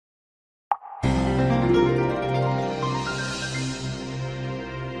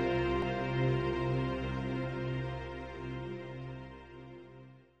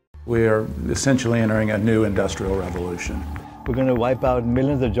We are essentially entering a new industrial revolution. We're going to wipe out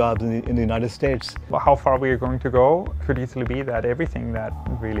millions of jobs in the United States. Well, how far we are going to go could easily be that everything that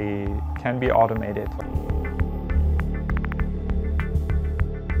really can be automated.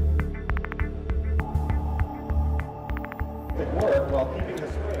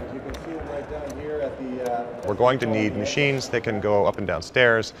 We're going to need machines that can go up and down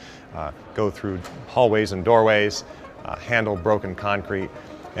stairs, go through hallways and doorways, handle broken concrete,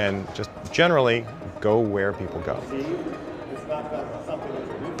 and just generally go where people go.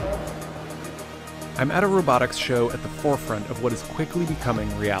 I'm at a robotics show at the forefront of what is quickly becoming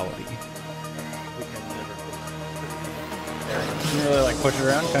reality. Can you really push it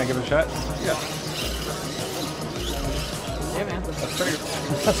around? Can I give it a shot? Yeah. Yeah, man. That's pretty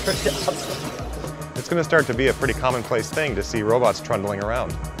awesome. It's going to start to be a pretty commonplace thing to see robots trundling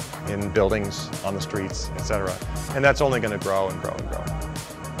around in buildings, on the streets, etc. And that's only going to grow and grow and grow.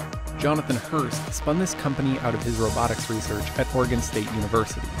 Jonathan Hurst spun this company out of his robotics research at Oregon State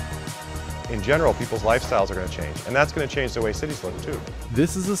University. In general, people's lifestyles are going to change, and that's going to change the way cities look too.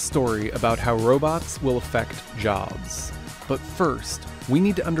 This is a story about how robots will affect jobs. But first, we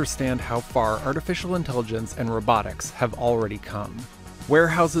need to understand how far artificial intelligence and robotics have already come.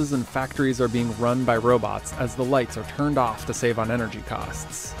 Warehouses and factories are being run by robots as the lights are turned off to save on energy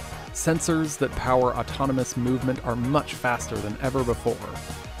costs. Sensors that power autonomous movement are much faster than ever before.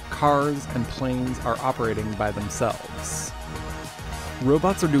 Cars and planes are operating by themselves.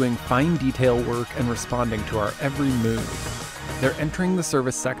 Robots are doing fine detail work and responding to our every move. They're entering the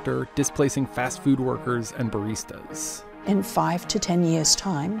service sector, displacing fast food workers and baristas. In 5 to 10 years'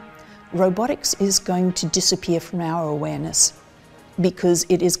 time, robotics is going to disappear from our awareness because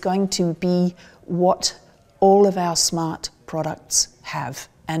it is going to be what all of our smart products have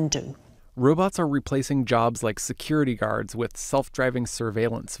and do. Robots are replacing jobs like security guards with self-driving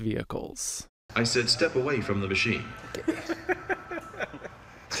surveillance vehicles. I said step away from the machine.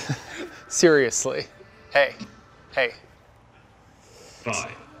 Seriously. Hey.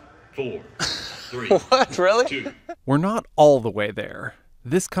 5, 4, 3. What, really? 2. We're not all the way there.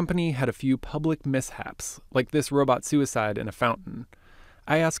 This company had a few public mishaps, like this robot suicide in a fountain.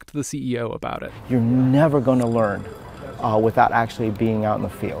 I asked the CEO about it. You're never going to learn without actually being out in the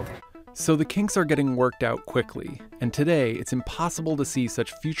field. So the kinks are getting worked out quickly, and today it's impossible to see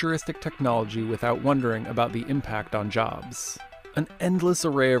such futuristic technology without wondering about the impact on jobs. An endless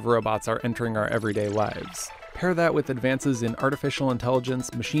array of robots are entering our everyday lives. Pair that with advances in artificial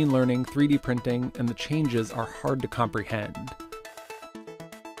intelligence, machine learning, 3D printing, and the changes are hard to comprehend.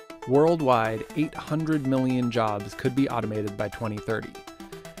 Worldwide, 800 million jobs could be automated by 2030.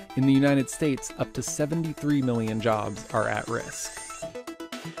 In the United States, up to 73 million jobs are at risk.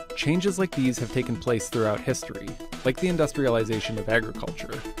 Changes like these have taken place throughout history, like the industrialization of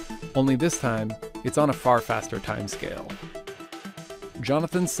agriculture. Only this time, it's on a far faster timescale.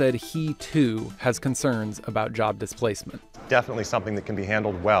 Jonathan said he, too, has concerns about job displacement. Definitely something that can be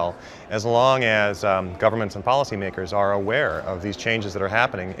handled well, as long as governments and policymakers are aware of these changes that are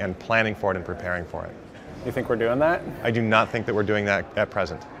happening and planning for it and preparing for it. You think we're doing that? I do not think that we're doing that at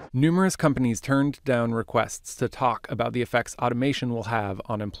present. Numerous companies turned down requests to talk about the effects automation will have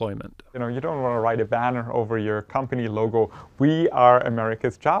on employment. You don't want to write a banner over your company logo, "We are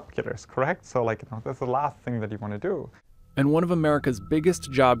America's job killers," correct? So that's the last thing that you want to do. And one of America's biggest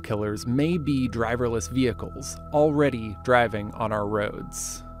job killers may be driverless vehicles, already driving on our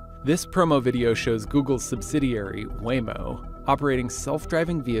roads. This promo video shows Google's subsidiary, Waymo, operating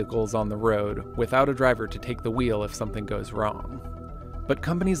self-driving vehicles on the road without a driver to take the wheel if something goes wrong. But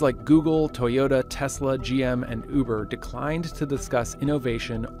companies like Google, Toyota, Tesla, GM, and Uber declined to discuss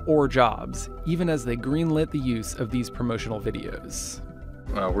innovation or jobs, even as they greenlit the use of these promotional videos.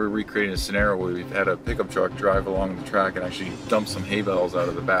 We're recreating a scenario where we've had a pickup truck drive along the track and actually dump some hay bales out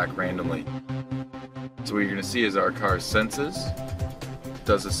of the back randomly. So what you're going to see is our car senses,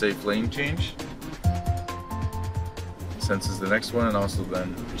 does a safe lane change, senses the next one, and also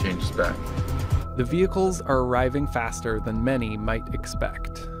then changes back. The vehicles are arriving faster than many might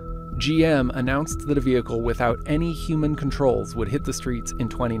expect. GM announced that a vehicle without any human controls would hit the streets in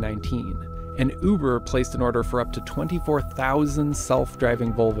 2019. And Uber placed an order for up to 24,000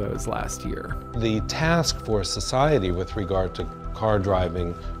 self-driving Volvos last year. The task for society with regard to car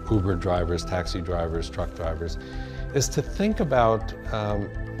driving, Uber drivers, taxi drivers, truck drivers, is to think about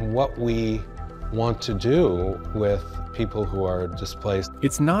what we want to do with people who are displaced.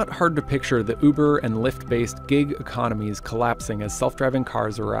 It's not hard to picture the Uber and Lyft-based gig economies collapsing as self-driving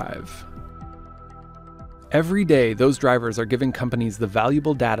cars arrive. Every day, those drivers are giving companies the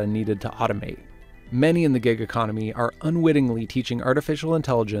valuable data needed to automate. Many in the gig economy are unwittingly teaching artificial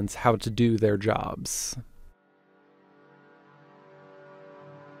intelligence how to do their jobs.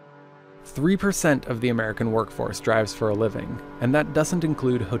 3% of the American workforce drives for a living, and that doesn't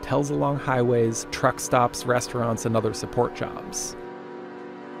include hotels along highways, truck stops, restaurants, and other support jobs.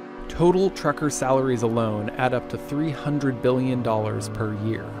 Total trucker salaries alone add up to $300 billion per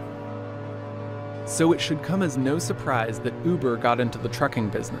year. So it should come as no surprise that Uber got into the trucking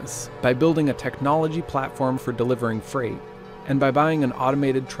business by building a technology platform for delivering freight and by buying an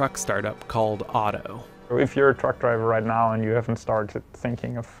automated truck startup called Otto. If you're a truck driver right now and you haven't started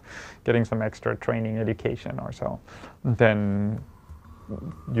thinking of getting some extra training, education or so, then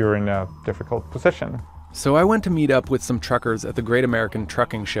you're in a difficult position. So I went to meet up with some truckers at the Great American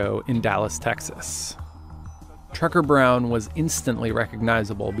Trucking Show in Dallas, Texas. Trucker Brown was instantly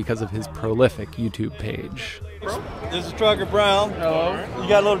recognizable because of his prolific YouTube page. This is Trucker Brown. Hello. You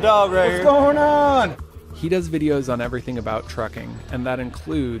got a little dog right here. What's going on? He does videos on everything about trucking, and that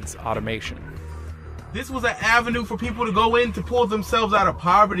includes automation. This was an avenue for people to go in to pull themselves out of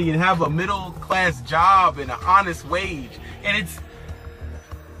poverty and have a middle-class job and an honest wage. And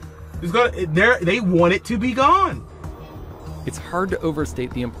they want it to be gone. It's hard to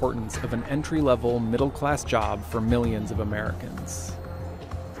overstate the importance of an entry-level, middle-class job for millions of Americans.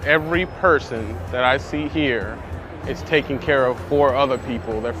 Every person that I see here is taking care of 4 other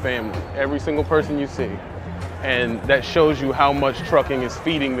people, their family. Every single person you see. And that shows you how much trucking is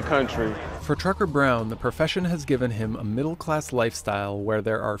feeding the country. For Trucker Brown, the profession has given him a middle-class lifestyle where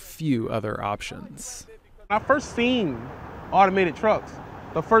there are few other options. When I first seen automated trucks,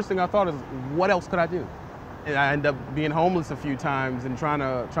 the first thing I thought is, what else could I do? And I ended up being homeless a few times and trying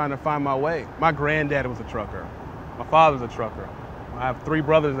to find my way. My granddad was a trucker. My father's a trucker. I have 3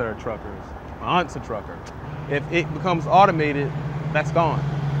 brothers that are truckers. My aunt's a trucker. If it becomes automated, that's gone.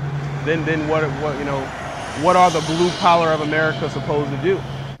 Then what are the blue collar of America supposed to do?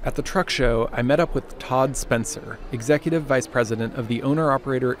 At the truck show, I met up with Todd Spencer, Executive Vice President of the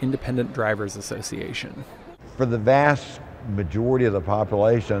Owner-Operator Independent Drivers Association. For the vast majority of the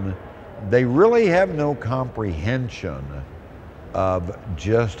population, they really have no comprehension of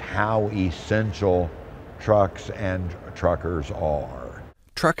just how essential trucks and truckers are.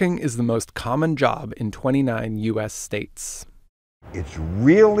 Trucking is the most common job in 29 U.S. states. It's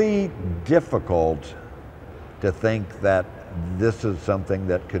really difficult to think that this is something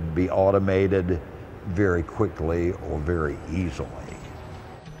that could be automated very quickly or very easily.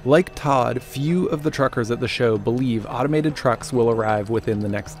 Like Todd, few of the truckers at the show believe automated trucks will arrive within the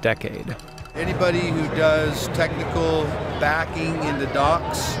next decade. Anybody who does technical backing in the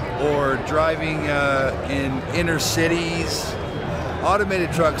docks or driving in inner cities,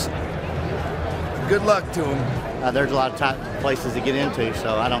 automated trucks, good luck to them. There's a lot of places to get into,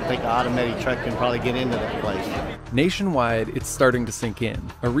 so I don't think an automated truck can probably get into that place. Nationwide, it's starting to sink in.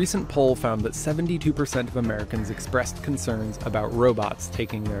 A recent poll found that 72% of Americans expressed concerns about robots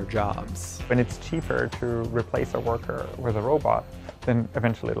taking their jobs. When it's cheaper to replace a worker with a robot, then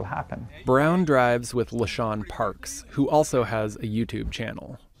eventually it'll happen. Brown drives with LaShawn Parks, who also has a YouTube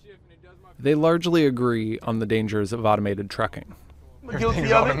channel. They largely agree on the dangers of automated trucking.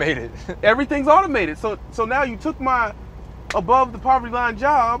 Everything's automated. Everything's automated. So now you took my above the poverty line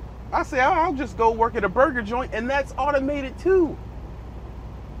job. I say I'll just go work at a burger joint, and that's automated too.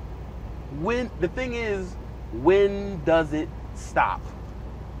 The thing is, when does it stop?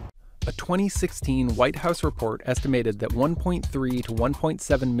 A 2016 White House report estimated that 1.3 to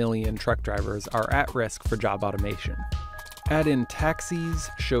 1.7 million truck drivers are at risk for job automation. Add in taxis,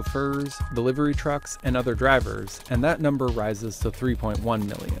 chauffeurs, delivery trucks, and other drivers, and that number rises to 3.1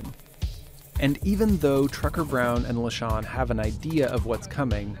 million. And even though Trucker Brown and LaShawn have an idea of what's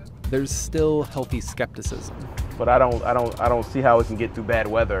coming, there's still healthy skepticism. But I don't see how it can get through bad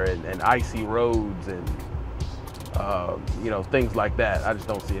weather and icy roads and things like that. I just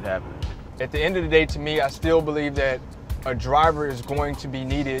don't see it happening. At the end of the day, to me, I still believe that a driver is going to be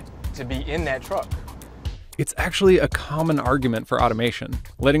needed to be in that truck. It's actually a common argument for automation,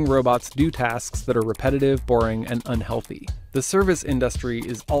 letting robots do tasks that are repetitive, boring, and unhealthy. The service industry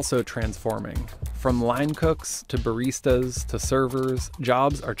is also transforming. From line cooks to baristas to servers,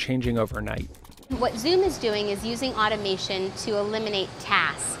 jobs are changing overnight. What Zoom is doing is using automation to eliminate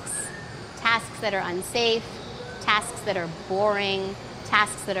tasks. Tasks that are unsafe, tasks that are boring,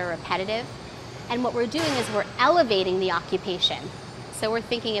 tasks that are repetitive. And what we're doing is we're elevating the occupation. So we're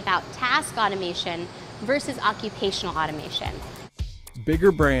thinking about task automation versus occupational automation.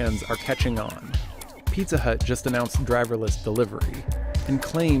 Bigger brands are catching on. Pizza Hut just announced driverless delivery and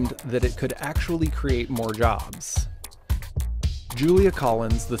claimed that it could actually create more jobs. Julia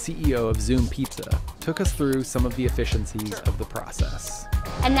Collins, the CEO of Zoom Pizza, took us through some of the efficiencies of the process.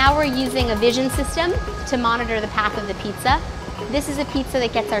 And now we're using a vision system to monitor the path of the pizza. This is a pizza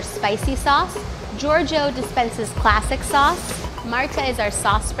that gets our spicy sauce. Giorgio dispenses classic sauce. Marta is our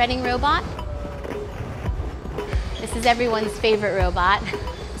sauce spreading robot. This is everyone's favorite robot.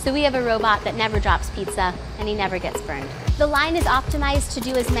 So we have a robot that never drops pizza and he never gets burned. The line is optimized to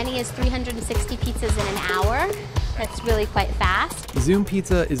do as many as 360 pizzas in an hour. That's really quite fast. Zoom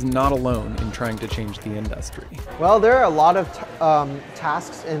Pizza is not alone in trying to change the industry. Well, there are a lot of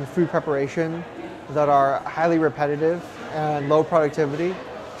tasks in food preparation that are highly repetitive and low productivity.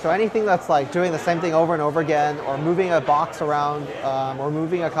 So anything that's like doing the same thing over and over again, or moving a box around, or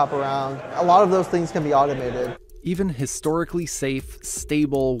moving a cup around, a lot of those things can be automated. Even historically safe,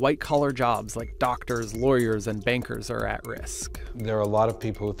 stable, white-collar jobs like doctors, lawyers, and bankers are at risk. There are a lot of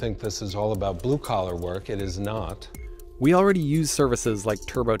people who think this is all about blue-collar work. It is not. We already use services like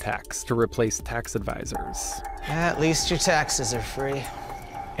TurboTax to replace tax advisors. At least your taxes are free.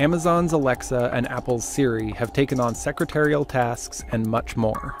 Amazon's Alexa and Apple's Siri have taken on secretarial tasks and much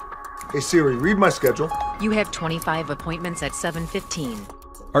more. Hey Siri, read my schedule. You have 25 appointments at 7:15.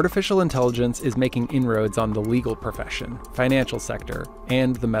 Artificial intelligence is making inroads on the legal profession, financial sector,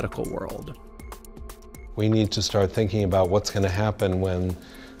 and the medical world. We need to start thinking about what's going to happen when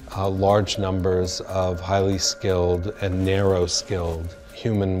large numbers of highly skilled and narrow-skilled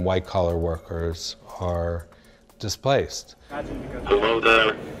human white-collar workers are displaced. Hello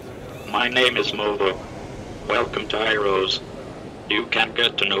there. My name is Movo. Welcome to Heroes. You can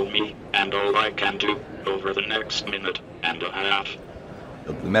get to know me and all I can do over the next minute and a half.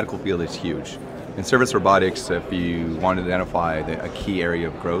 The medical field is huge. In service robotics, if you want to identify a key area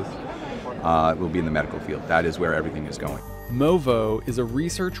of growth, it will be in the medical field. That is where everything is going. Movo is a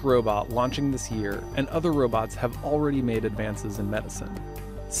research robot launching this year, and other robots have already made advances in medicine.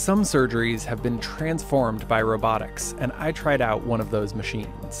 Some surgeries have been transformed by robotics, and I tried out one of those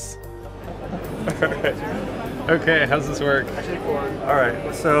machines. Okay, how's this work? All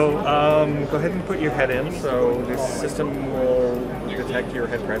right, so go ahead and put your head in. So this system will detect your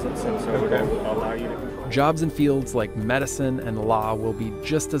head presence, and so it'll allow you to... Jobs in fields like medicine and law will be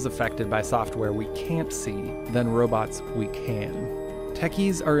just as affected by software we can't see than robots we can.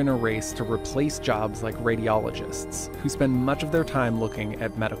 Techies are in a race to replace jobs like radiologists, who spend much of their time looking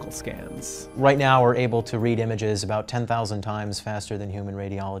at medical scans. Right now, we're able to read images about 10,000 times faster than human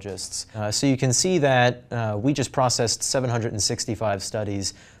radiologists. So you can see that we just processed 765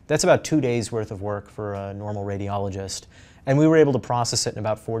 studies. That's about 2 days worth of work for a normal radiologist. And we were able to process it in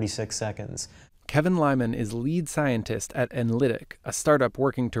about 46 seconds. Kevin Lyman is lead scientist at Enlytic, a startup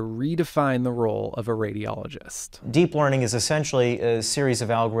working to redefine the role of a radiologist. Deep learning is essentially a series of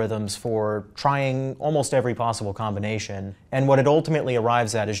algorithms for trying almost every possible combination, and what it ultimately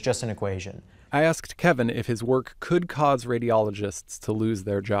arrives at is just an equation. I asked Kevin if his work could cause radiologists to lose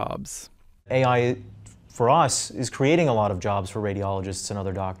their jobs. AI, for us, is creating a lot of jobs for radiologists and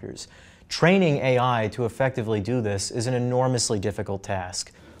other doctors. Training AI to effectively do this is an enormously difficult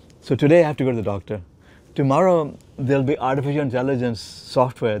task. So today I have to go to the doctor. Tomorrow there'll be artificial intelligence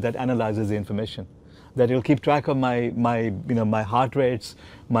software that analyzes the information. That will keep track of my heart rates,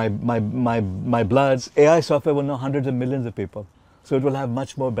 my bloods. AI software will know hundreds of millions of people. So it will have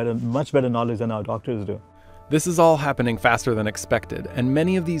much better knowledge than our doctors do. This is all happening faster than expected, and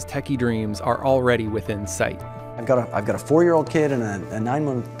many of these techie dreams are already within sight. I've got a 4-year-old kid and a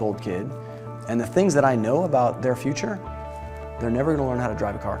 9-month-old kid, and the things that I know about their future, they're never going to learn how to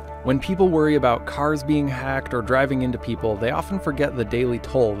drive a car. When people worry about cars being hacked or driving into people, they often forget the daily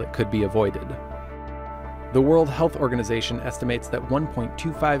toll that could be avoided. The World Health Organization estimates that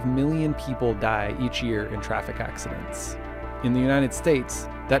 1.25 million people die each year in traffic accidents. In the United States,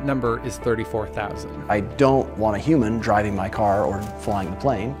 that number is 34,000. I don't want a human driving my car or flying the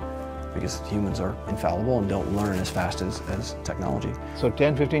plane, because humans are infallible and don't learn as fast as technology. So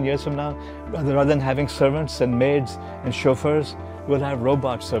 10, 15 years from now, rather than having servants and maids and chauffeurs, we'll have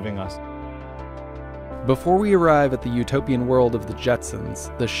robots serving us. Before we arrive at the utopian world of the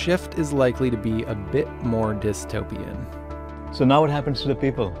Jetsons, the shift is likely to be a bit more dystopian. So now what happens to the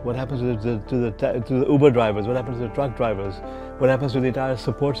people? What happens to the Uber drivers? What happens to the truck drivers? What happens to the entire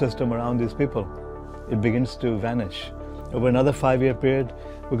support system around these people? It begins to vanish. Over another 5-year period,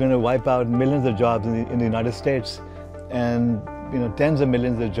 we're going to wipe out millions of jobs in the United States and tens of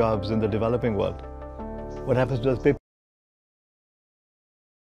millions of jobs in the developing world. What happens to those people?